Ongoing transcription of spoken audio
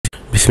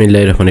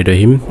বিসমিল্লাহির রহমানির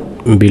রহিম।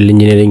 Build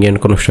engineering and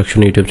construction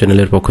YouTube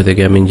চ্যানেলের পক্ষ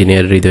থেকে আমি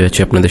ইঞ্জিনিয়ার হৃদয় আছি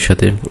আপনাদের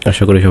সাথে।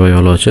 আশা করি সবাই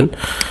ভালো আছেন।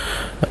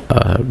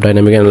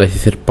 ডাইনামিক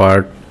অ্যানালাইসিসের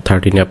পার্ট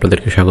 13-এ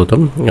আপনাদেরকে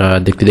স্বাগতম।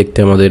 দেখতে দেখতে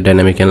আমাদের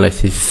ডাইনামিক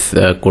অ্যানালাইসিস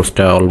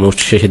কোর্সটা অলমোস্ট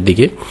শেষের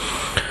দিকে,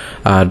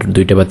 আর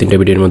 2টা বা 3টা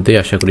ভিডিওর মধ্যেই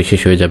আশা করি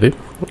শেষ হয়ে যাবে।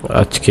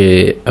 আজকে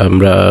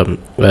আমরা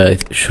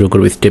শুরু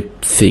করব স্টেপ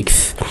 6,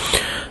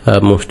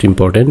 মোস্ট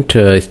ইম্পর্ট্যান্ট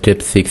স্টেপ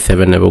 6,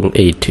 7 এবং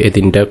 8, এই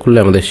 3টা করলে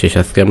আমাদের শেষ।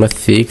 আজকে আমরা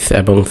 6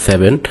 এবং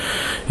 7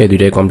 এই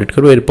 2টাই কমপ্লিট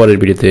করবো। এর পরের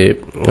ভিডিওতে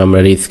আমরা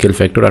রিস্কেল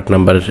ফ্যাক্টর 8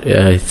 নাম্বার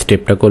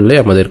স্টেপটা করলে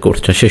আমাদের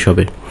কোর্সটা শেষ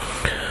হবে।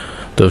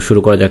 তো শুরু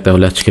করা যাক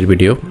তাহলে আজকের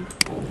ভিডিও।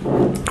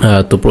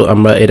 তো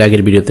আমরা এর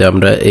আগের ভিডিওতে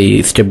আমরা এই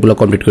স্টেপগুলো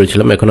কমপ্লিট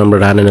করেছিলাম। এখন আমরা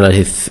রান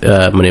অ্যানালাইসিস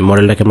মানে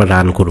মডেলটাকে আমরা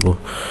রান করব।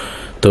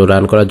 তো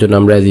রান করার জন্য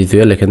আমরা অ্যাজ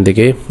ইউজুয়াল এখান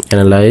থেকে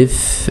অ্যানালাইজ,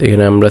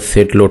 এখানে আমরা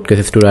সেট লোড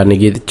কেসেস টু রানে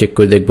গিয়ে চেক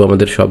করে দেখবো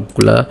আমাদের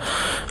সবগুলা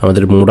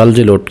আমাদের মোডাল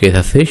যে লোড কেস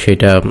আছে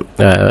সেটা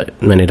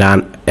মানে রান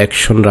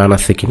অ্যাকশন রান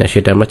আছে কিনা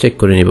সেটা আমরা চেক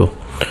করে নিব।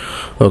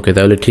 ওকে,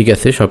 তাহলে ঠিক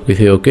আছে, সব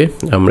কিছুই ওকে।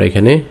 আমরা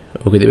এখানে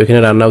ওকে দেবো, এখানে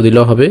রান নাও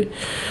দিলেও হবে,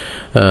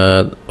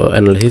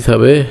 অ্যানালাইসিস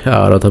হবে,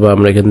 আর অথবা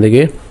আমরা এখান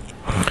থেকে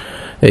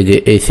এই যে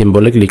এই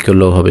সিম্বলে ক্লিক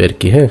করলেও হবে আর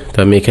কি। হ্যাঁ, তো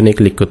আমি এখানে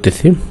ক্লিক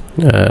করতেছি।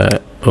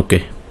 ওকে,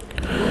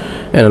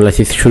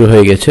 অ্যানালাইসিস শুরু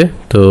হয়ে গেছে।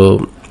 তো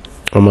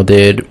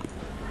আমাদের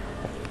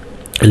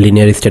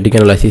লিনিয়ার স্ট্যাটিক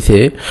অ্যানালাইসিসে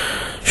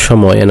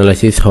সময়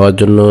অ্যানালাইসিস হওয়ার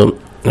জন্য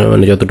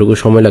মানে যতটুকু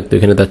সময় লাগতো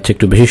এখানে তার চেয়ে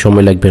একটু বেশি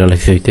সময় লাগবে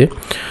অ্যানালাইসিস হইতে,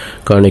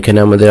 কারণ এখানে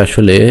আমাদের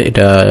আসলে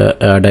এটা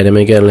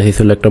ডাইনামিক অ্যানালাইসিস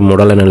হলো একটা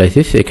মোডাল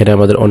অ্যানালাইসিস। এখানে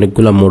আমাদের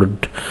অনেকগুলো মোড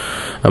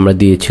আমরা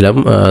দিয়েছিলাম,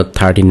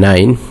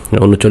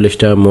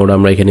 39টা মোড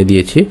আমরা এখানে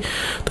দিয়েছি।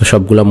 তো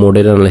সবগুলা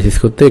মোডের অ্যানালাইসিস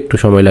করতে একটু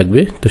সময়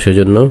লাগবে, তো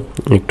সেজন্য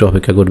একটু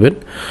অপেক্ষা করবেন।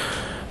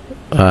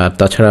 আর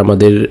তাছাড়া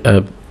আমাদের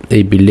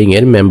এই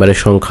বিল্ডিংয়ের মেম্বারের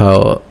সংখ্যা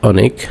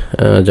অনেক,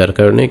 যার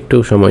কারণে একটু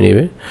সময়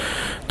নেবে,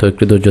 তো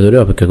একটু ধৈর্য ধরে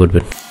অপেক্ষা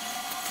করবেন।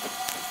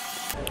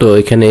 তো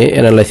এখানে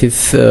অ্যানালাইসিস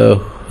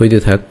হইতে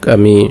থাক,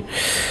 আমি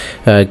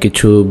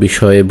কিছু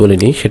বিষয়ে বলে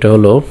নিই। সেটা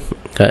হলো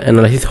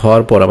অ্যানালাইসিস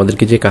হওয়ার পর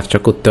আমাদেরকে যে কাজটা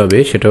করতে হবে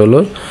সেটা হলো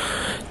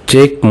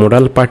চেক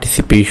মোডাল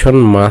পার্টিসিপেশন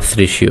মাস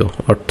রেশিও,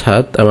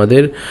 অর্থাৎ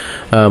আমাদের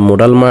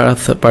মোডাল মাস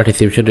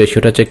পার্টিসিপেশন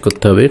রেশিওটা চেক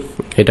করতে হবে।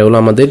 এটা হলো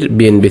আমাদের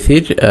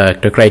বিএনবিসির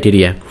একটা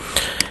ক্রাইটেরিয়া।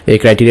 এই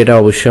ক্রাইটেরিয়াটা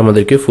অবশ্যই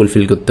আমাদেরকে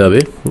ফুলফিল করতে হবে,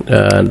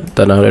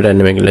 তা না হলে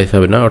ডাইনামিক অ্যানালাইসিস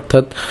হবে না।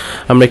 অর্থাৎ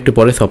আমরা একটু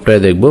পরে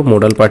সফটওয়্যারে দেখব,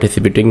 মোডাল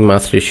পার্টিসিপেটিং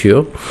মাস রেশিও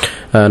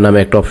নামে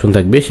একটা অপশন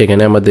থাকবে।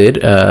 সেখানে আমাদের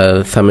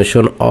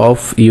summation of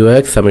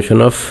UX, summation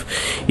of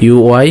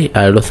ইউওয়াই,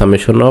 আর হলো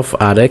summation of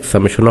R x,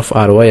 summation of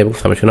R Y এবং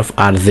সামেশন অফ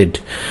আর জেড।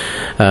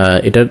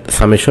 এটার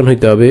সামেশন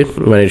হইতে হবে,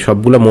 মানে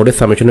সবগুলো মোডের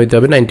সামেশন হইতে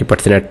হবে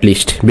 90%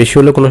 অ্যাটলিস্ট। বেশি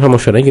হলে কোনো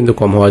সমস্যা নেই, কিন্তু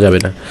কম হওয়া যাবে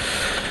না।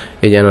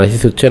 এই যে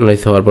অ্যানালাইসিস হচ্ছে,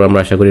 অ্যানালাইসিস হওয়ার পর আমরা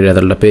আশা করি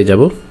রেজাল্টটা পেয়ে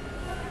যাব।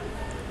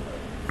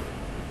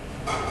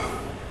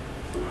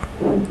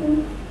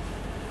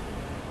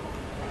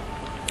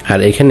 আর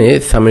এখানে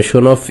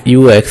সামেশন অফ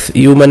ইউএক্স,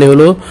 ইউ মানে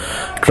হলো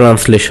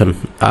ট্রান্সলেশন,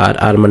 আর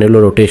আর মানে হলো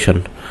রোটেশন।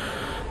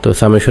 তো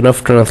সামেশন অফ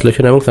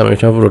ট্রান্সলেশন এবং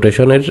সামেশন অফ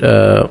রোটেশনের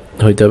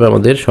হইতে হবে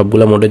আমাদের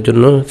সবগুলা মোডের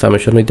জন্য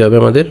সামেশন হইতে হবে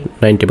আমাদের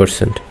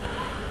 90%।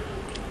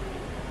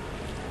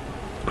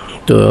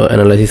 তো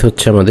অ্যানালাইসিস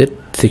হচ্ছে আমাদের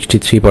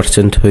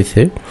 63%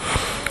 হয়েছে।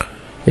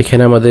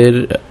 এখানে আমাদের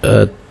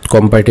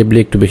কম্পারেটিভলি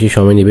একটু বেশি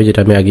সময় নেবে, যেটা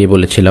আমি আগেই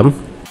বলেছিলাম।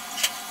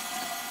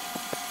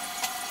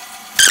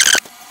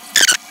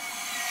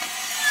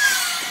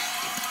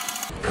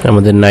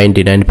 আমাদের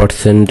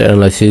 99%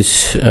 অ্যানালাইসিস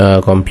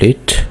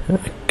কমপ্লিট।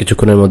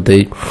 কিছুক্ষণের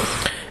মধ্যেই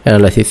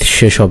অ্যানালাইসিস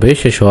শেষ হবে।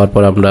 শেষ হওয়ার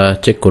পর আমরা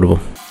চেক করব।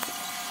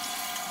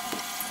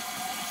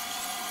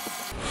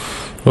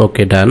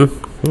 ওকে, ডান,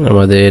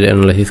 আমাদের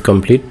অ্যানালাইসিস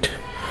কমপ্লিট।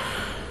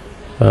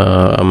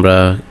 আমরা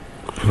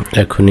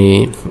এখনই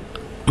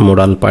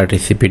মোডাল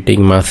পার্টিসিপেটিং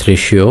মাস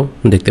রেশিও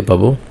দেখতে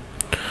পাবো।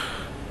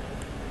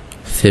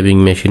 Saving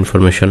mesh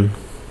information.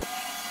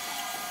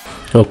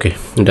 ওকে,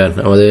 ডান,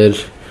 আমাদের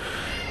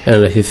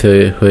অ্যানালাইসিস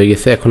হয়ে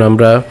গেছে। এখন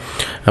আমরা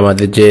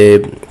আমাদের যে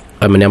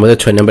মানে আমাদের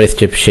 6 নম্বর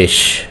স্টেপ শেষ।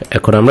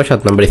 এখন আমরা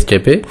 7 নম্বর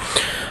স্টেপে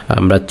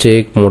আমরা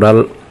চেক মোডাল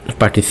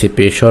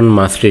পার্টিসিপেশন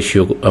মাস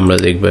রেশিও আমরা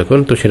দেখবো এখন।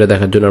 তো সেটা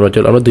দেখার জন্য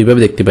আমরা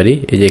দুইভাবে দেখতে পারি,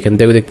 এই যে এখান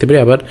থেকেও দেখতে পারি,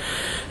 আবার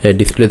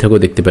ডিসপ্লে থেকেও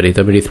দেখতে পারি। তো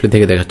আমি ডিসপ্লে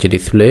থেকে দেখাচ্ছি।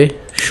 ডিসপ্লে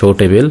শো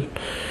টেবিল,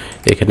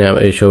 এখানে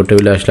এই শো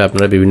টেবিলে আসলে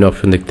আপনারা বিভিন্ন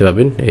অপশন দেখতে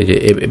পাবেন, এই যে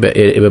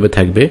এভাবে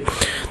থাকবে।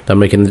 তো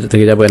আমরা এখান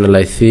থেকে যাবো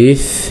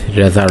অ্যানালাইসিস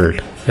রেজাল্ট।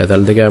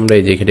 রেজাল্ট থেকে আমরা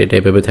এই যে এখানে এটা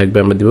এভাবে থাকবে,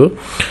 আমরা দিব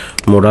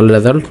মোডাল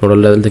রেজাল্ট। মোডাল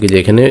রেজাল্ট থেকে যে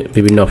এখানে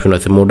বিভিন্ন অপশন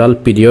আছে, modal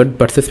period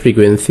versus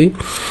frequency,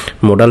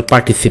 modal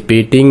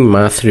participating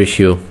মাস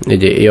রেশিও। এই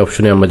যে এই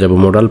অপশনে আমরা যাব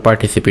মোডাল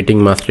পার্টিসিপেটিং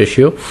মাস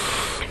রেশিও।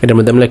 এটার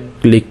মধ্যে আমরা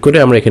ক্লিক করে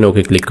আমরা এখানে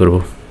ওকে ক্লিক করব।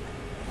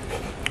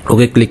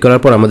 ওকে ক্লিক করার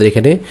পর আমাদের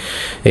এখানে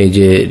এই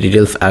যে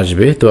ডিটেলস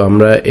আসবে। তো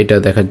আমরা এটা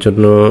দেখার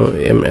জন্য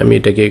আমি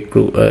এটাকে একটু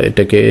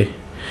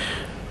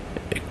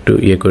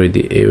ইয়ে করে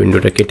দিই, এই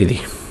উইন্ডোটা কেটে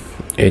দিই।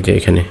 এই যে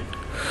এখানে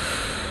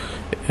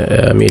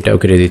আমি এটাও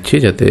কেটে দিচ্ছি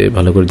যাতে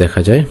ভালো করে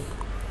দেখা যায়।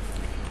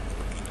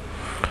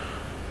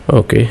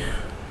 ওকে,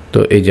 তো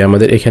এই যে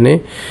আমাদের এখানে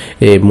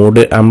এই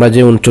মোডে আমরা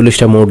যে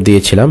 39টা মোড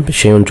দিয়েছিলাম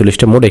সেই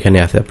 39টা মোড এখানে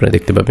আছে, আপনারা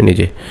দেখতে পাবেন এই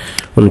যে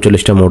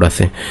 39টা মোড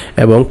আছে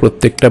এবং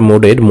প্রত্যেকটা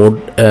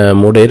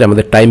মোডের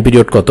আমাদের টাইম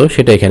পিরিয়ড কত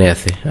সেটা এখানে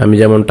আছে। আমি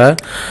যেমনটা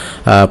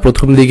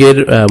প্রথম দিকের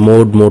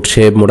mode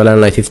shape, modal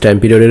analysis, time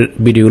পিরিয়ডের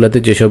ভিডিওগুলোতে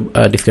যেসব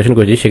ডিসকাশন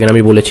করেছি সেখানে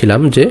আমি বলেছিলাম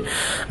যে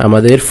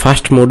আমাদের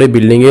ফার্স্ট মোডে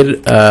বিল্ডিংয়ের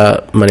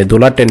মানে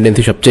দোলার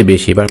টেন্ডেন্সি সবচেয়ে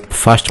বেশি বা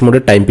ফার্স্ট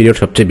মোডের টাইম পিরিয়ড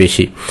সবচেয়ে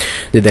বেশি।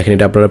 যে দেখেন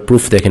এটা আপনারা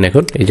প্রুফ দেখেন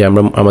এখন, এই যে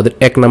আমাদের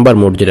 1 নাম্বার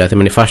মোড যেটা আছে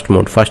মানে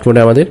ফার্স্ট মোডে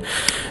আমাদের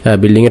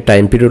বিল্ডিংয়ের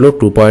টাইম পিরিয়ড হলো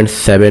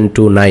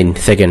 2.729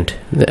 সেকেন্ড,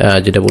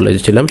 যেটা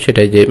বলেছিলাম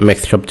সেটাই যে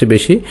ম্যাক্স সবচেয়ে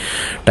বেশি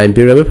টাইম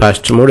পিরিয়ড হবে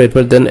ফার্স্ট মোড।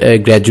 এরপর দেন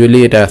গ্র্যাজুয়ালি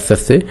এটা আস্তে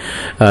আস্তে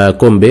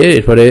কমবে।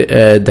 এরপরে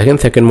দেখেন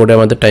সেকেন্ড মোডে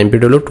আমাদের টাইম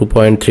পিরিয়ড হলো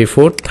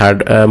 2.34, থার্ড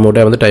মোডে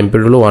আমাদের টাইম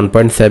পিরিয়ড হলো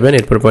 1.7,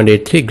 এরপর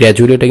 0.83,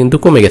 গ্র্যাজুয়ালি এটা কিন্তু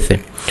কমে গেছে।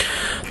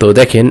 তো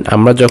দেখেন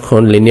আমরা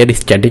যখন লিনিয়ার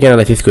স্ট্যাটিক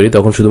অ্যানালাইসিস করি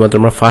তখন শুধুমাত্র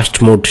আমরা ফার্স্ট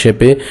মোড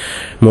শেপে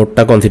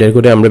মোডটা কনসিডার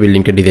করে আমরা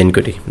বিল্ডিংটা ডিজাইন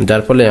করি,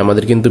 যার ফলে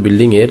আমাদের কিন্তু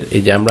বিল্ডিংয়ের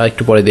এই যে আমরা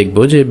একটু পরে দেখব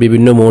যে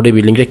বিভিন্ন মোডে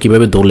বিল্ডিংটা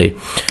কীভাবে দোলে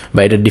বা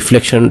এটা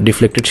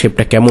ডিফ্লেক্টেড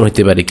শেপটা কেমন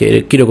হতে পারে,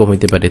 কীরকম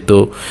হতে পারে। তো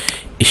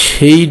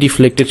সেই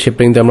ডিফ্লেক্টেড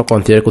শেপটা কিন্তু আমরা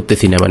কনসিডার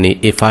করতেছি না, মানে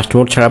এই ফার্স্ট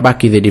মোড ছাড়া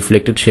বাকি যে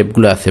ডিফ্লেক্টেড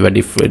শেপগুলো আছে বা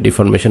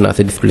ডিফরমেশন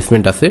আছে,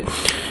 ডিসপ্লেসমেন্ট আছে,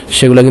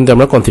 সেগুলো কিন্তু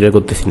আমরা কনসিডার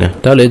করতেছি না।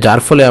 তাহলে যার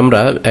ফলে আমরা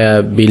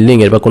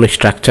বিল্ডিংয়ের বা কোনো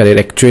স্ট্রাকচারের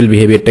অ্যাকচুয়াল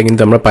বিহেভিয়ারটা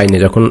কিন্তু আমরা পাই না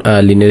যখন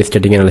লিনিয়ার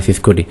স্ট্যাটিক অ্যানালাইসিস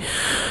করি।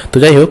 তো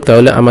যাই হোক,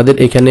 তাহলে আমাদের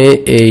এখানে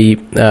এই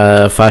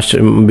ফার্স্ট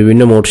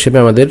বিভিন্ন মোড শেপে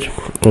আমাদের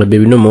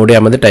বিভিন্ন মোডে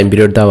আমাদের টাইম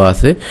পিরিয়ড দেওয়া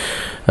আছে।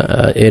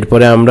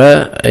 এরপরে আমরা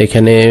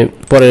এখানে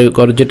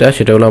পরের যেটা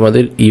সেটা হলো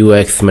আমাদের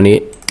ইউএক্স, মানে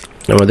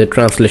আমাদের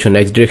ট্রান্সলেশন,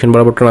 এক্স ডিরেকশন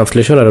বরাবর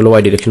ট্রান্সলেশন আর হলো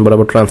ওয়াই ডিরেকশন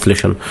বরাবর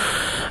ট্রান্সলেশন।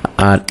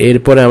 আর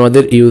এরপরে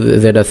আমাদের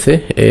ইউজেড আছে,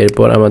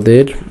 এরপর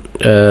আমাদের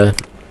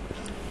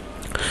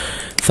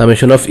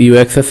সামেশন অফ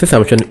ইউএক্স আছে,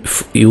 সামেশন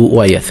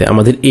ইউওয়াই আছে।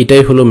 আমাদের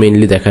এটাই হলো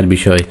মেইনলি দেখার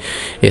বিষয়,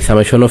 এই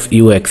সামেশন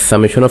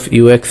অফ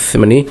ইউএক্স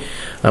মানে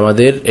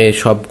আমাদের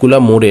সবগুলা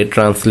মোডে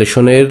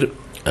ট্রান্সলেশনের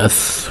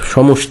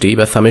সমষ্টি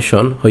বা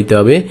সামেশন হইতে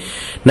হবে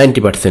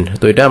 90%।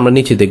 তো এটা আমরা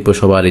নিচে দেখবো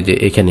সবার, এই যে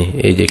এখানে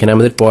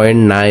আমাদের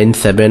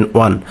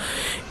 0.971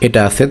 এটা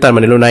আছে, তার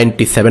মানে হলো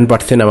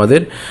 97%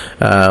 আমাদের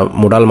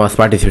modal mass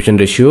participation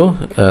ratio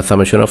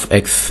summation of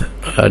x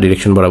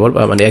direction বরাবর,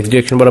 মানে এক্স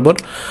ডিরেকশন বরাবর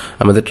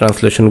আমাদের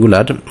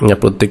ট্রান্সলেশনগুলার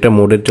প্রত্যেকটা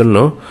মোডের জন্য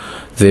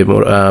যে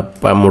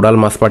মোডাল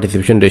মাস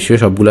পার্টিসিপেশন রেশিও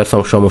সবগুলোর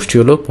সমষ্টি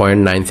হলো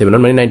 0.971,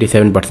 মানে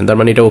 97%। তার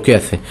মানে এটা ওকে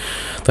আছে।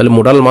 তাহলে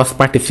মোডাল মাস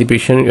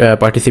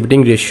participating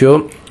ratio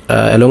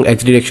along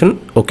x direction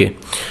ওকে।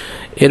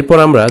 এরপর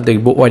আমরা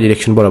দেখব ওয়াই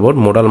ডিরেকশন বরাবর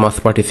মোডাল মাস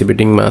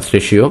পার্টিসিপেটিং মাস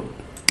রেশিও।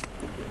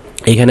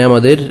 এখানে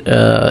আমাদের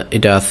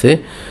এটা আছে,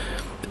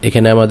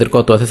 এখানে আমাদের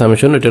কত আছে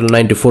সামেশন, এটা হলো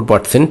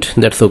 94%,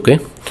 দ্যাটস ওকে।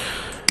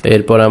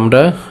 এরপর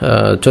আমরা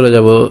চলে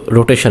যাব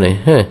রোটেশনে,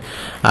 হ্যাঁ,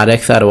 আর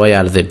এক্স আর ওয়াই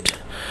আর জেড।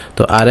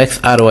 তো আর এক্স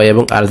আর ওয়াই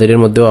এবং আর জেড এর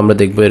মধ্যেও আমরা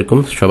দেখবো এরকম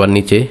সবার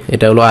নিচে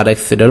এটা হলো আর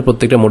এক্স, এটা হলো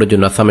প্রত্যেকটা মোডের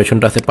জন্য,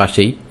 সামেশনটা আছে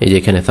পাশেই, এই যে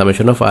এখানে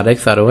summation of R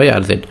x R Y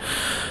R Z.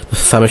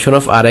 Summation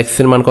of R x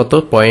এর মান কত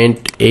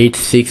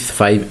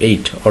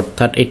 0.8658,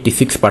 অর্থাৎ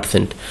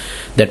 86%।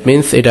 দ্যাট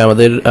মিনস এটা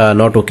আমাদের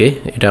নট ওকে,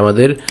 এটা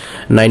আমাদের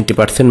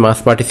 90% মাস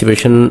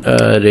পার্টিসিপেশন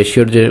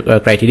রেশিওর যে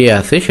ক্রাইটেরিয়া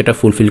আছে সেটা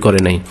ফুলফিল করে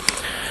নাই,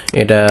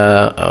 এটা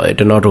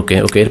নট ওকে।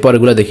 এরপর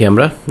এগুলো দেখি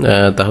আমরা।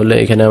 তাহলে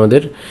এখানে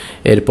আমাদের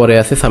এরপরে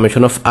আছে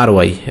summation of R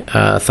Y.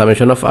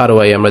 Summation of R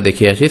Y আমরা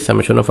দেখে আসি,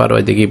 সামেশন অফ আর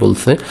ওয়াই দেখি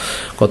বলছে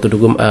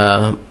কতটুকু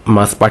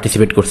মাস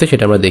পার্টিসিপেট করছে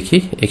সেটা আমরা দেখি।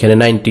 এখানে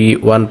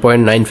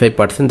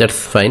 91.95%, দ্যাটস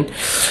ফাইন,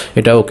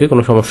 এটা ওকে,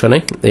 কোনো সমস্যা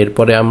নাই।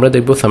 এরপরে আমরা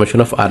দেখবো summation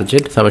of R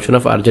Z. Summation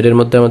of R Z এর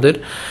মধ্যে আমাদের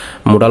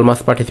মোডাল মাস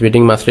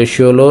পার্টিসিপেটিং মাস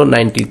রেশিও হলো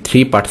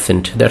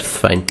 93%, দ্যাটস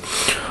ফাইন,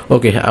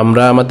 ওকে।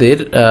 আমরা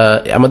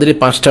আমাদের এই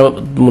পাঁচটা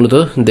মূলত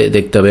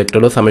দেখতে হবে, একটা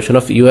হলো summation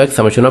of UX,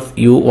 summation of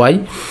ইউওয়াই,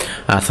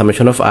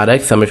 summation of R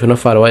x, summation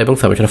of R Y এবং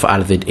সামেশন অফ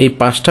আর জেড। এই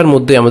পাঁচটার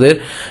মধ্যে আমাদের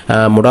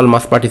মোডাল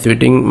মাস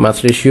পার্টিসিপেটিং মাস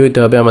রেশিও হতে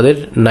হবে আমাদের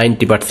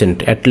 90%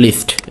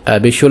 অ্যাটলিস্ট,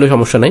 বেশি হলে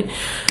সমস্যা নাই,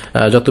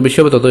 যত বেশি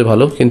হবে ততই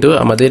ভালো, কিন্তু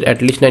আমাদের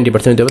অ্যাটলিস্ট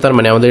 90% হতে হবে। তার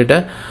মানে আমাদের এটা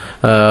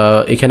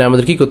এখানে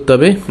আমাদের কি করতে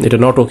হবে, এটা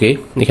নট ওকে,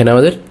 এখানে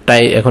আমাদের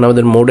এখন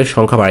আমাদের মোডের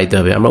সংখ্যা বাড়াইতে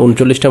হবে। আমরা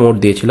 39টা মোড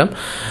দিয়েছিলাম,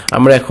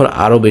 আমরা এখন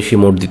আরও বেশি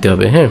মোড দিতে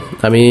হবে, হ্যাঁ।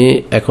 আমি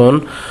এখন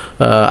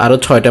আরও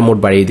 6টা মোড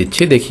বাড়িয়ে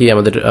দিচ্ছি, দেখি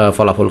আমাদের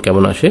ফলাফল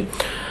কেমন আসে।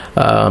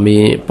 আমি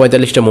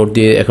 45টা মোড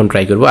দিয়ে এখন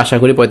ট্রাই করবো, আশা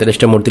করি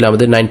 45টা মোড দিলে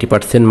আমাদের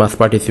 90% মাস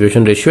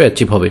পার্টিসিপেশন রেশিও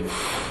অ্যাচিভ হবে।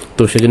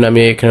 তো সেজন্য আমি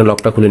এখানে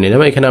লকটা খুলে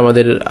নিলাম। এখানে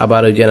আমাদের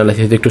আবার ওই যে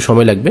অ্যানালাইসিসে একটু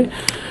সময় লাগবে,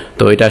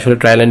 তো এটা আসলে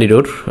ট্রায়াল অ্যান্ড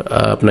এরর,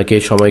 আপনাকে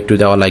সময় একটু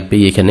দেওয়া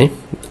লাগবেই। এখানে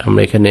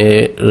আমরা এখানে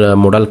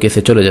মোডাল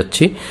কেসে চলে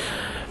যাচ্ছি,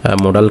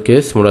 মোডাল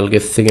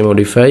কেস থেকে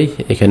মডিফাই,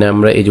 এখানে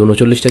আমরা এই যে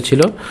 39টা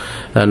ছিল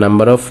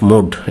নাম্বার অফ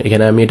মোড,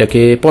 এখানে আমি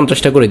এটাকে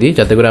 50টা করে দিই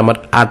যাতে করে আমার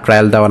আর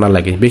ট্রায়াল দেওয়া না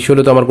লাগে, বেশি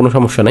হলে তো আমার কোনো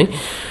সমস্যা নাই।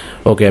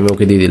 ওকে, আমি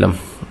ওকে দিয়ে দিলাম,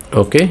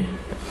 ওকে।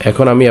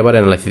 এখন আমি আবার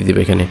অ্যানালাইসিস দিব,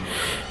 এখানে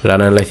রান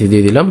অ্যানালাইসিস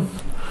দিয়ে দিলাম।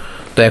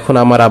 তো এখন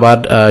আমার আবার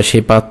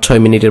সেই 5-6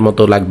 মিনিটের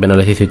মতো লাগবে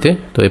অ্যানালাইসিস হইতে,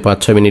 তো এই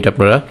 5-6 মিনিট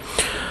আপনারা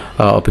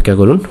অপেক্ষা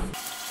করুন।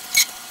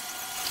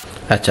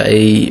 আচ্ছা,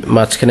 এই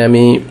মাঝখানে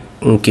আমি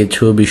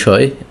কিছু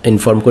বিষয়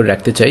ইনফর্ম করে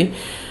রাখতে চাই।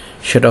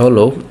 সেটা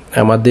হলো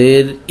আমাদের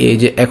এই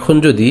যে এখন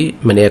যদি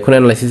মানে এখন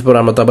অ্যানালাইসিস পর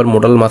আমরা তো আবার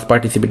মোডাল মাস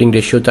পার্টিসিপেটিং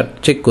রেশিও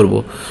চেক করব।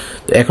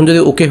 তো এখন যদি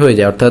ওকে হয়ে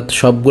যায়, অর্থাৎ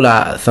সবগুলা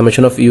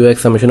summation of you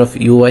x, summation of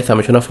you Y,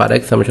 summation of R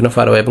x, summation of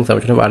R Y এবং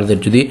সামেশন অফ আর জেড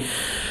যদি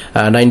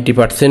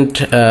 90%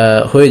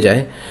 হয়ে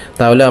যায়,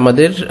 তাহলে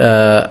আমাদের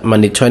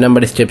মানে 6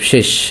 নাম্বার স্টেপ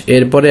শেষ।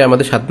 এরপরে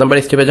আমাদের 7 নাম্বার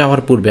স্টেপে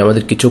যাওয়ার পূর্বে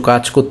আমাদের কিছু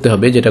কাজ করতে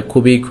হবে, যেটা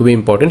খুবই খুবই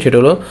ইম্পর্টেন্ট। সেটা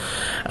হলো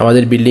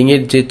আমাদের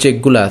বিল্ডিংয়ের যে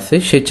চেকগুলো আছে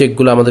সেই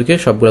চেকগুলো আমাদেরকে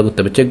সবগুলো করতে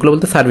হবে। চেকগুলো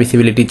বলতে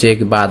সার্ভিসিবিলিটি চেক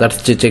বা আদার্স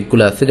যে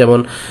চেকগুলো আছে, যেমন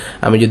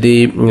আমি যদি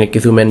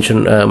কিছু মেনশন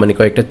মানে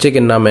কয়েকটা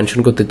চেকের নাম মেনশন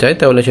করতে চাই,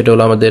 তাহলে সেটা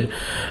হলো আমাদের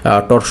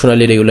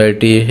টরশনালি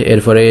রেগুলারিটি,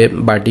 এরপরে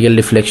ভার্টিক্যাল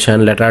রিফ্লেকশন,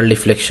 ল্যাটারাল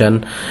রিফ্লেকশন,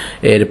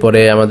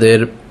 এরপরে আমাদের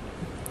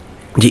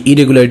যে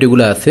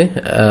ইরেগুলারিটিগুলো আছে,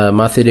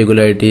 মাস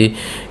ইরেগুলারিটি,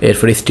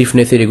 এরপরে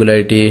স্টিফনেস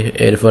ইরেগুলারিটি,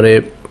 এরপরে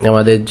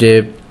আমাদের যে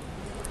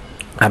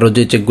আরও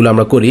যে চেকগুলো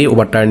আমরা করি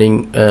ওভারটার্নিং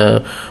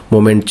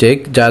মোমেন্ট চেক,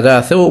 যা যা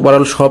আছে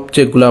ওভারঅল সব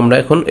চেকগুলো আমরা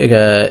এখন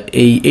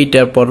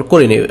এইটার পর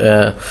করে নিই,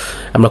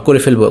 আমরা করে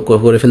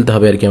ফেলতে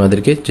হবে আর কি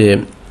আমাদেরকে। যে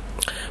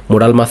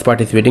মোডাল মাস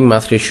পার্টিসিপেটিং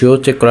মাস রেশিও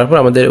চেক করার পর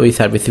আমাদের ওই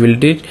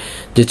সার্ভিসিবিলিটির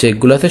যে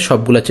চেকগুলো আছে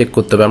সবগুলো চেক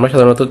করতে হবে। আমরা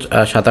সাধারণত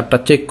 7-8টা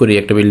চেক করি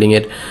একটা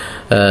বিল্ডিংয়ের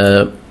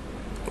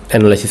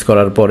অ্যানালাইসিস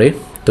করার পরে,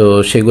 তো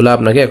সেগুলো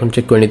আপনাকে এখন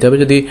চেক করে নিতে হবে।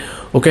 যদি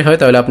ওকে হয়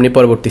তাহলে আপনি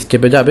পরবর্তী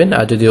স্টেপে যাবেন,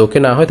 আর যদি ওকে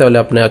না হয় তাহলে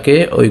আপনাকে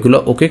ওইগুলো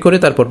ওকে করে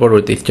তারপর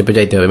পরবর্তী স্টেপে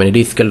যাইতে হবে, মানে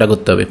রিস্কেলটা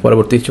করতে হবে।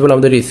 পরবর্তী স্টেপ হলো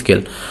আমাদের রিস্কেল,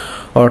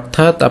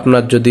 অর্থাৎ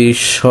আপনার যদি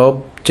সব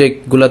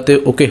চেকগুলোতে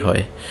ওকে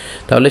হয়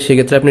তাহলে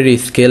সেক্ষেত্রে আপনি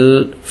রিস্কেল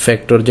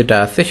ফ্যাক্টর যেটা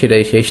আছে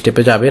সেটাই সেই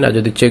স্টেপে যাবেন। আর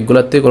যদি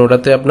চেকগুলোতে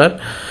কোনোটাতে আপনার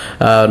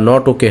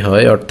নট ওকে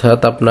হয়, অর্থাৎ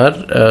আপনার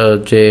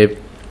যে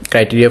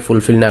ক্রাইটেরিয়া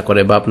ফুলফিল না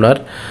করে বা আপনার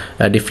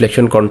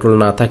ডিফ্লেকশন কন্ট্রোল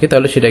না থাকে,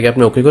 তাহলে সেটাকে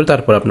আপনি ওকে করে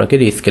তারপর আপনাকে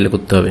রিস্কেল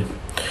করতে হবে।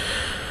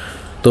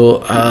 তো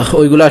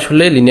ওইগুলো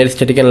আসলে লিনিয়ার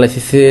স্ট্যাটিক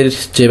অ্যানালাইসিসের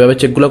যেভাবে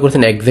চেকগুলো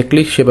করছেন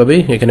একজ্যাক্টলি সেভাবেই,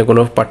 এখানে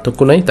কোনো পার্থক্য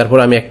নাই। তারপর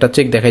আমি একটা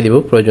চেক দেখাই দিব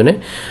প্রয়োজনে,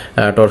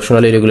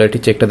 টরশনাল ইরেগুলারিটি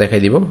চেকটা দেখাই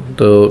দিব।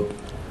 তো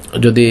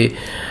যদি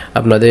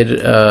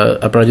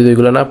আপনারা যদি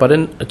এগুলো না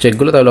পারেন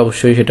চেকগুলো, তাহলে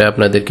অবশ্যই সেটা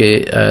আপনাদেরকে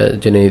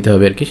জেনে নিতে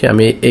হবে আর কি।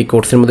 আমি এই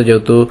কোর্সের মধ্যে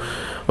যেহেতু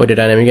ওইটা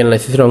ডাইনামিক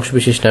অ্যানালাইসিসের অংশ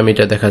বিশেষ না, আমি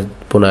এটা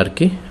দেখাবো না আর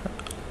কি।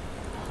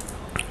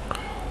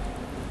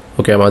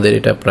 ওকে, আমাদের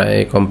এটা প্রায়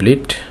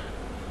কমপ্লিট।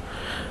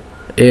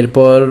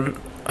 এরপর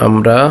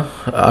আমরা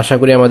আশা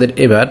করি আমাদের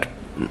এবার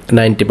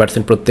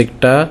 90%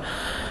 প্রত্যেকটা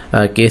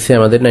কেসে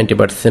আমাদের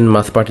 90%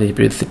 মাস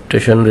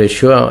পার্টিসিপেশন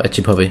রেশিও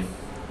অ্যাচিভ হবে।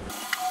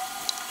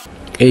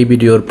 এই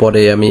ভিডিওর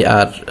পরে আমি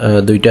আর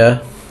 2টা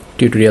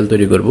টিউটোরিয়াল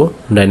তৈরি করব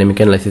ডাইনামিক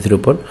অ্যানালাইসিসের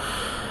উপর।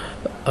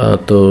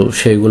 তো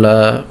সেই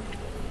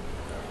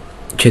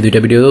 2টা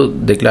ভিডিও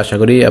দেখলে আশা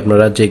করি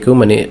আপনারা যে কেউ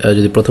মানে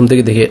যদি প্রথম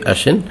থেকে দেখে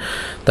আসেন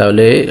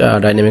তাহলে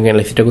ডাইনামিক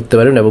অ্যানালাইসিসটা করতে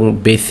পারবেন, এবং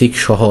বেসিক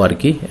সহ আর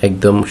কি,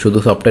 একদম শুধু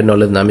সফটওয়্যার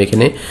নলেজ নাম।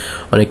 এখানে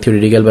অনেক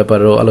থিওরিটিক্যাল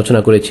ব্যাপারও আলোচনা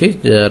করেছি,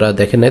 যারা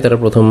দেখেন নাই তারা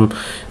প্রথম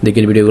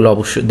দিকের ভিডিওগুলো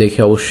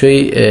অবশ্যই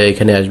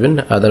এখানে আসবেন।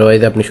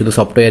 আদারওয়াইজ আপনি শুধু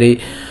সফটওয়্যারই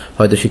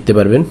হয়তো শিখতে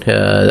পারবেন,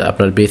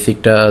 আপনার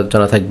বেসিকটা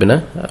জানা থাকবে না।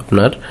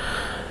 আপনার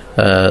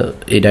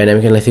এই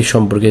ডাইনামিক অ্যানালাইসিস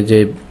সম্পর্কে যে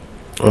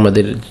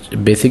আমাদের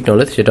বেসিক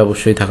নলেজ সেটা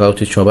অবশ্যই থাকা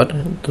উচিত সবার।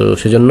 তো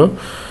সেজন্য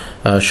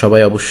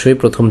সবাই অবশ্যই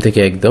প্রথম থেকে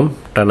একদম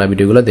টানা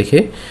ভিডিওগুলো দেখে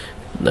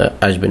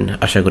আসবেন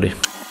আশা করি।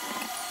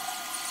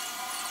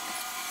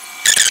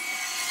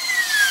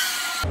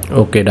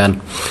 ওকে, ডান।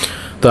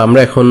 তো আমরা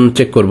এখন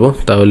চেক করব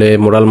তাহলে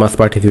মোডাল মাস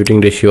পার্টিসিপেটিং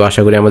রেশিও।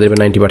 আশা করি আমাদের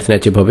 90%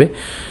 অ্যাচিভ হবে।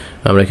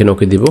 আমরা এখানে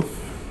ওকে দিব।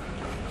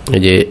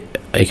 এই যে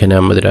এখানে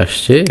আমাদের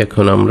আসছে।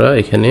 এখন আমরা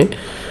এখানে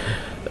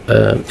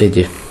এই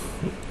যে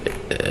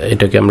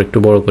এটাকে আমরা একটু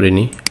বড় করে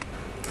নিই।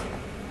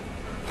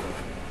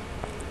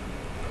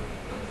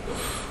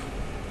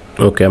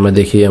 ওকে, আমরা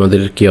দেখি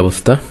আমাদের কি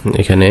অবস্থা।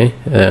 এখানে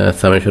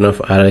সামেশন অফ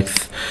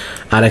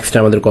আর এক্সটা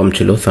আমাদের কম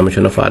ছিল,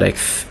 সামেশন অফ আর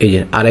এক্স, এই যে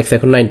আর এক্স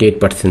এখন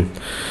 98%,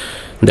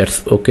 দ্যাটস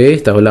ওকে।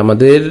 তাহলে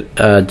আমাদের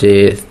যে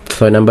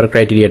 6 নাম্বার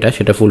ক্রাইটেরিয়াটা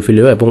সেটা ফুলফিল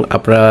হবে, এবং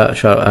আপনারা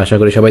আশা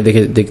করি সবাই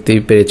দেখতেই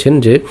পেরেছেন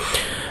যে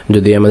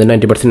যদি আমাদের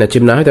 90%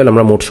 অ্যাচিভ না হয় তাহলে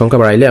আমরা মোট সংখ্যা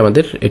বাড়াইলে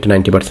আমাদের এটা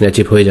 90%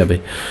 অ্যাচিভ হয়ে যাবে,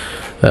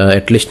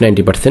 অ্যাটলিস্ট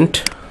 90%।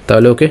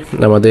 তাহলে ওকে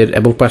আমাদের,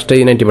 এবং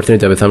 5টাই 90%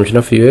 হতে হবে, summation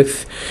of UX,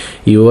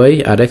 UI,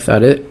 R x,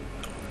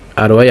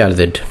 R Y, R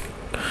Z.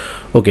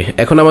 ওকে,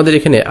 এখন আমাদের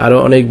এখানে আরও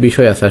অনেক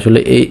বিষয় আছে আসলে,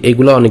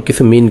 এইগুলো অনেক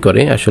কিছু মিন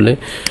করে আসলে।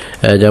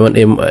 যেমন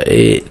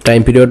এই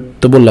টাইম পিরিয়ড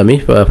তো বললামই,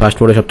 ফার্স্ট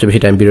মোডে সবচেয়ে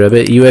বেশি টাইম পিরিয়ড হবে।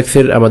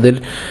 ইউএক্সের আমাদের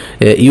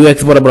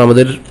ইউএক্স বরাবর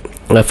আমাদের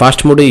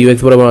ফার্স্ট মোডে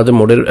ইউএক্স বরাবর আমাদের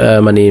মোডের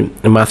মানে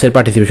মাসের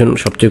পার্টিসিপেশন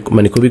সবচেয়ে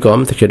মানে খুবই কম,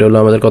 সেটা হলো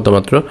আমাদের কত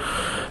মাত্র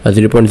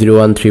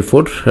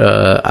 0.0134,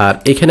 আর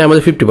এখানে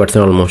আমাদের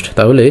 50% অলমোস্ট।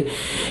 তাহলে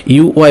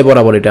ইউওয়াই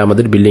বরাবর এটা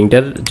আমাদের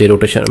বিল্ডিংটার যে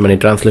রোটেশন মানে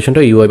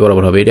ট্রান্সলেশনটা ইউওয়াই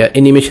বরাবর হবে। এটা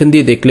অ্যানিমেশন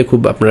দিয়ে দেখলে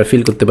খুব আপনারা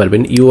ফিল করতে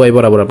পারবেন। ইউওয়াই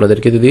বরাবর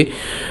আপনাদেরকে যদি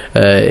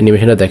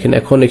অ্যানিমেশনটা দেখেন,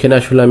 এখন এখানে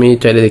আসলে আমি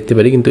চাইলে দেখতে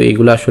পারি, কিন্তু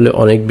এইগুলো আসলে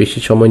অনেক বেশি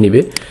সময়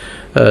নেবে,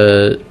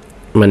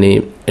 মানে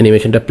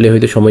অ্যানিমেশনটা প্লে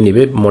হইতে সময়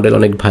নেবে, মডেল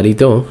অনেক ভারী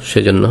তো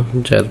সেজন্য,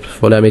 যার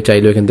ফলে আমি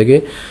চাইলেও এখান থেকে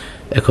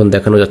এখন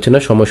দেখানো যাচ্ছে না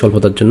সময়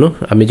স্বল্পতার জন্য।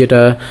 আমি যেটা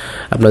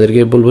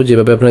আপনাদেরকে বলবো,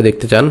 যেভাবে আপনারা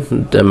দেখতে চান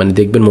মানে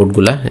দেখবেন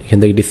মোডগুলা, এখান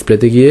থেকে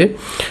ডিসপ্লেতে গিয়ে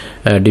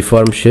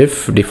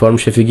ডিফর্ম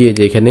শেফে গিয়ে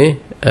যে এখানে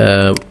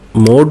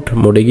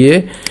মোডে গিয়ে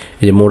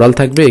এই যে মোডাল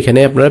থাকবে, এখানে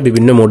আপনারা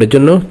বিভিন্ন মোডের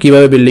জন্য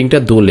কীভাবে বিল্ডিংটা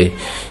দোলে,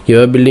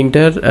 কীভাবে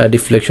বিল্ডিংটার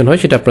ডিফ্লেকশন হয়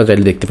সেটা আপনারা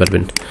চাইলে দেখতে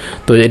পারবেন।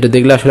 তো এটা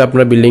দেখলে আসলে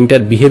আপনার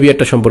বিল্ডিংটার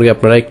বিহেভিয়ারটা সম্পর্কে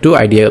আপনারা একটু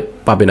আইডিয়া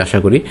পাবেন আশা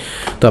করি।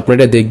 তো আপনারা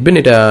এটা দেখবেন,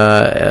 এটা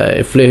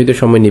প্লে হইতে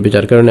সময় নেবে,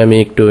 যার কারণে আমি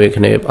একটু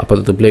এখানে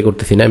আপাতত প্লে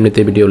করতেছি না, এমনিতে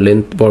ভিডিও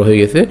লেন্থ বড় হয়ে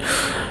গেছে।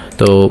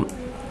 তো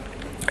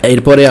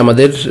এরপরে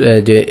আমাদের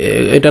যে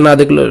এটা না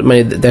দেখলে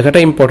মানে দেখাটা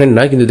ইম্পর্টেন্ট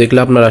না, কিন্তু দেখলে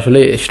আপনার আসলে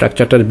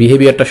স্ট্রাকচারটার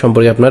বিহেভিয়ারটা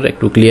সম্পর্কে আপনার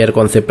একটু ক্লিয়ার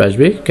কনসেপ্ট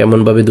আসবে,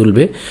 কেমনভাবে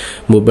দুলবে,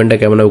 মুভমেন্টটা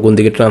কেমন হবে, কোন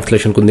দিকে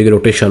ট্রান্সলেশন, কোন দিকে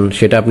রোটেশন,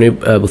 সেটা আপনি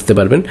বুঝতে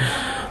পারবেন।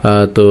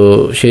 তো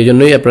সেই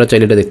জন্যই আপনারা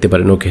চাইলে এটা দেখতে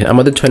পারেন। ওকে,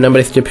 আমাদের 6 নাম্বার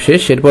স্টেপ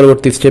শেষ। এর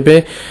পরবর্তী স্টেপে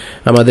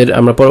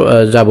আমরা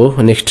যাব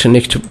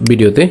নেক্সট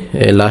ভিডিওতে,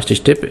 লাস্ট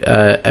স্টেপ।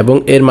 এবং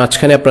এর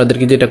মাঝখানে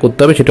আপনাদেরকে যেটা করতে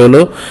হবে সেটা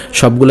হলো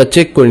সবগুলা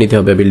চেক করে নিতে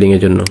হবে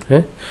বিল্ডিংয়ের জন্য।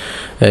 হ্যাঁ,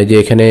 যে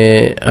এখানে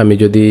আমি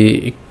যদি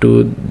একটু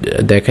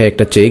দেখাই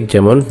একটা চেক,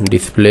 যেমন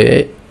ডিসপ্লে,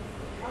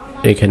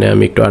 এখানে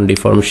আমি একটু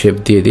আনডিফর্ম শেপ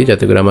দিয়ে দিই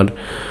যাতে করে আমার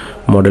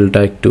মডেলটা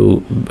একটু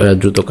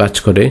দ্রুত কাজ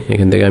করে।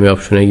 এখান থেকে আমি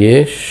অপশনে গিয়ে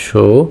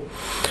শো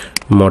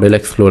মডেল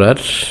এক্সপ্লোরার,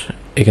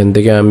 এখান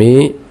থেকে আমি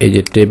এই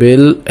যে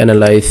টেবিল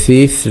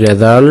অ্যানালাইসিস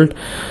রেজাল্ট,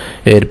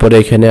 এরপরে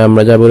এখানে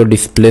আমরা যাব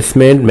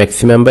ডিসপ্লেসমেন্ট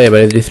ম্যাক্সিমাম বা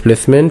এভারেজ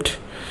ডিসপ্লেসমেন্ট,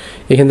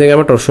 এখান থেকে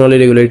আমরা টর্শনাল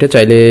ইরেগুলারিটি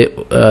চাইলে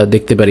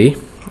দেখতে পারি।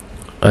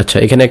 আচ্ছা,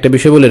 এখানে একটা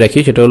বিষয় বলে রাখি,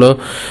 সেটা হলো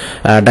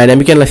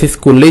ডাইনামিক অ্যানালাইসিস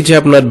করলেই যে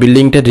আপনার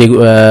বিল্ডিংটা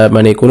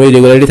মানে কোনো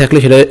ইরেগুলারিটি থাকলে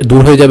সেটা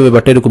দূর হয়ে যাবে,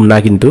 ব্যাপারটা এরকম না।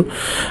 কিন্তু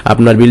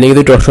আপনার বিল্ডিংয়ে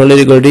যদি টর্শনাল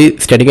ইরেগুলারিটি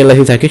স্ট্যাটিক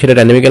অ্যানালাইসিস থাকে, সেটা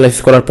ডাইনামিক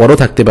অ্যানালাইসিস করার পরও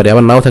থাকতে পারে,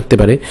 আবার নাও থাকতে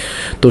পারে।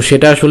 তো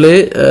সেটা আসলে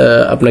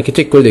আপনাকে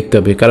চেক করে দেখতে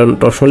হবে, কারণ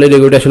টর্শনাল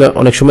ইরেগুলারিটি আসলে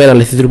অনেক সময়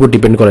অ্যানালাইসিসের উপর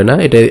ডিপেন্ড করে না,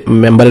 এটা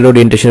মেম্বারের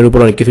ওরিয়েন্টেশনের উপর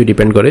অনেক কিছু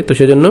ডিপেন্ড করে। তো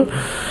সেজন্য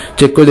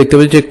চেক করে দেখতে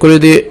হবে, চেক করে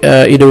যদি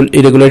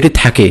ইরেগুলারিটি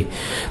থাকে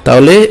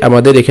তাহলে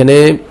আমাদের এখানে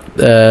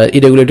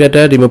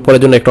ইরেগুলেটরটা রিমুভ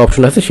করার জন্য একটা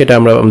অপশন আছে, সেটা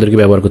আমাদেরকে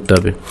ব্যবহার করতে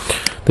হবে।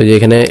 তো যে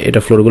এখানে এটা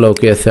ফ্লোরগুলো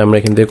ওকে আছে, আমরা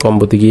এখান থেকে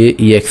কম্বোতে গিয়ে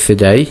ইএক্সে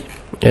যাই,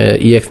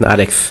 ইএক্স না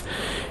আরএক্স,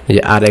 এই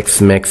যে আরএক্স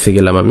ম্যাক্সে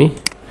গেলাম আমি,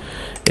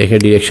 এখানে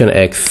ডিরেকশন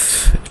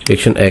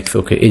এক্স।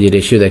 ওকে, এই যে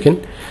রেশিও দেখেন,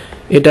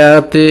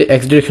 এটাতে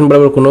এক্স ডিরেকশন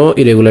বরাবর কোনো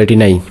ইরেগুলারিটি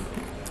নাই,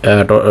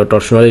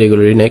 টর্শনালি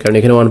ইরেগুলারিটি নাই, কারণ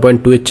এখানে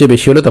 1.2 এর চেয়ে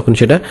বেশি হলে তখন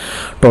সেটা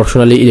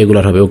টর্শনালি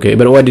ইরেগুলার হবে। ওকে,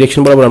 এবার ওয়াই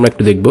ডিরেকশন বরাবর আমরা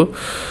একটু দেখবো,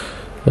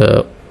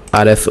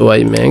 আরএস ওয়াই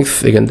ম্যাক্স,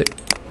 এখান থেকে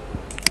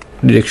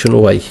ডিরেকশন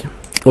ওয়াই।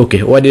 ওকে,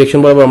 ওয়াই ডিরেকশন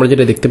বরাবর আমরা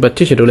যেটা দেখতে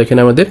পাচ্ছি সেটা হলো এখানে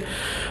আমাদের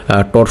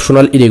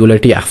টর্শনাল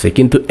ইরেগুলারিটি আছে,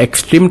 কিন্তু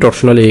এক্সট্রিম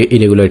টর্শনাল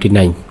ইরেগুলারিটি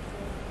নাই।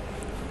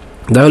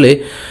 তাহলে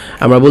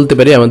আমরা বলতে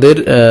পারি আমাদের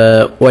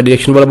ওয়াই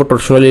ডিরেকশন বরাবর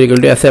টর্শনাল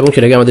ইরেগুলারিটি আছে এবং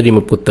সেটাকে আমাদের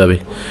রিমুভ করতে হবে।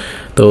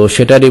 তো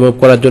সেটা রিমুভ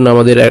করার জন্য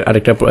আমাদের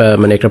আরেকটা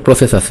মানে একটা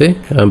প্রসেস আছে,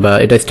 বা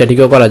এটা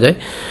স্ট্যাটিকও করা যায়।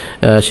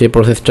 সেই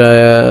প্রসেসটা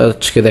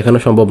আজকে দেখানো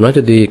সম্ভব না,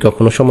 যদি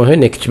কখনো সময় হয়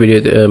নেক্সট ভিডিও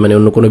মানে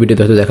অন্য কোনো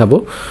ভিডিওতে হয়তো দেখাবো।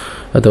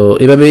 তো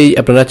এভাবেই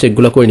আপনারা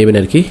চেকগুলো করে নেবেন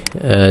আর কি,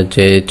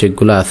 যে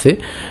চেকগুলো আছে।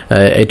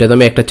 এটা তো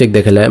আমি একটা চেক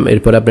দেখালাম,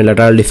 এরপরে আপনি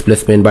lateral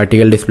displacement,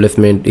 vertical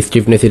displacement,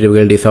 stiffness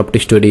irregularity, soft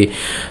story,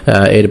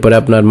 এরপরে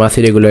আপনার মাস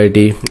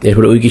ইরেগুলারিটি,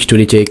 এরপরে উইক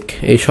স্টোরি চেক,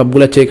 এই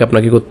সবগুলো চেক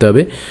আপনাকে করতে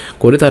হবে,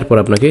 করে তারপর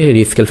আপনাকে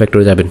রিস্কেল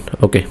ফ্যাক্টরে যাবেন।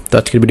 ওকে, তো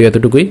আজকের ভিডিও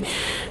এতটুকুই।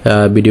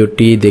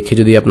 ভিডিওটি দেখে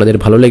যদি আপনাদের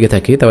ভালো লেগে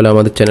থাকে তাহলে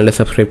আমাদের চ্যানেলে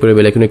সাবস্ক্রাইব করে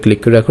বেল আইকনে ক্লিক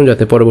করে রাখুন,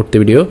 যাতে পরবর্তী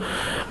ভিডিও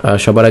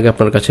সবার আগে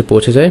আপনার কাছে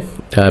পৌঁছে যায়।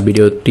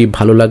 ভিডিওটি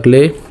ভালো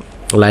লাগলে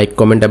লাইক,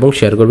 কমেন্ট এবং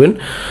শেয়ার করবেন।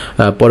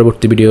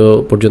 পরবর্তী ভিডিও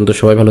পর্যন্ত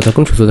সবাই ভালো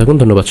থাকুন, সুস্থ থাকুন।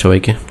 ধন্যবাদ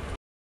সবাইকে।